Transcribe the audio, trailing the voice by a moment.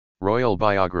Royal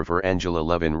biographer Angela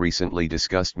Levin recently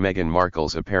discussed Meghan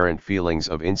Markle's apparent feelings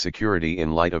of insecurity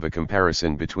in light of a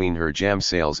comparison between her jam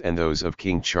sales and those of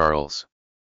King Charles.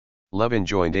 Levin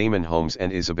joined Eamon Holmes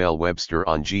and Isabel Webster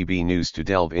on GB News to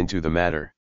delve into the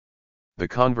matter. The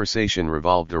conversation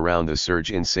revolved around the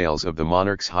surge in sales of the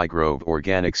Monarch's Highgrove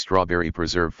organic strawberry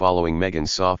preserve following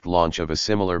Meghan's soft launch of a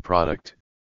similar product.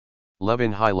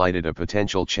 Levin highlighted a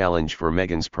potential challenge for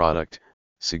Meghan's product,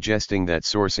 suggesting that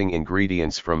sourcing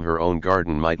ingredients from her own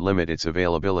garden might limit its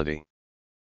availability.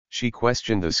 She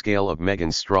questioned the scale of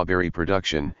Meghan's strawberry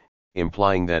production,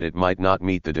 implying that it might not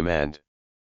meet the demand.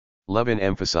 Levin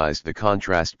emphasized the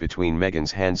contrast between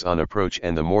Meghan's hands-on approach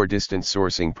and the more distant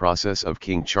sourcing process of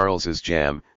King Charles's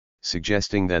jam,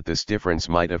 suggesting that this difference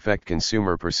might affect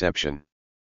consumer perception.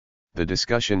 The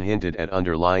discussion hinted at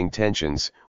underlying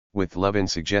tensions, with Levin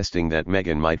suggesting that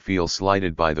Meghan might feel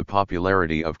slighted by the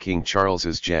popularity of King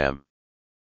Charles's jam.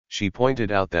 She pointed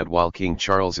out that while King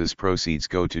Charles's proceeds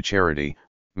go to charity,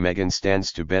 Meghan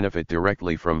stands to benefit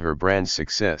directly from her brand's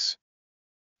success.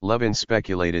 Levin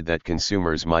speculated that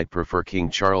consumers might prefer King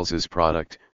Charles's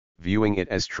product, viewing it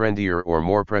as trendier or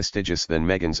more prestigious than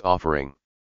Meghan's offering.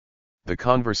 The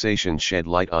conversation shed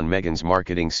light on Meghan's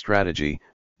marketing strategy,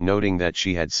 noting that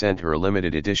she had sent her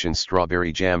limited edition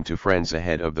strawberry jam to friends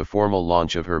ahead of the formal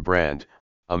launch of her brand,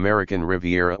 American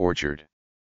Riviera Orchard.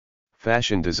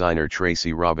 Fashion designer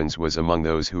Tracy Robbins was among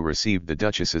those who received the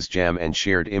Duchess's jam and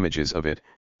shared images of it,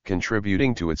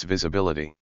 contributing to its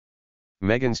visibility.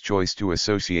 Meghan's choice to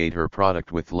associate her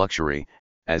product with luxury,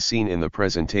 as seen in the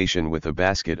presentation with a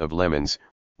basket of lemons,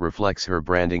 reflects her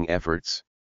branding efforts.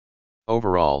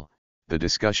 Overall, the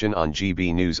discussion on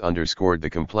GB News underscored the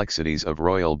complexities of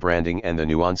royal branding and the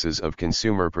nuances of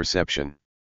consumer perception.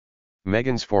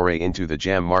 Meghan's foray into the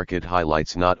jam market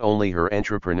highlights not only her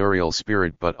entrepreneurial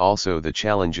spirit but also the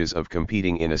challenges of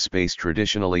competing in a space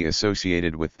traditionally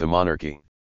associated with the monarchy.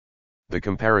 The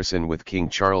comparison with King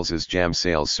Charles's jam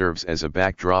sales serves as a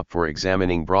backdrop for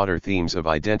examining broader themes of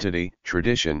identity,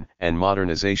 tradition, and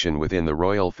modernization within the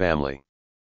royal family.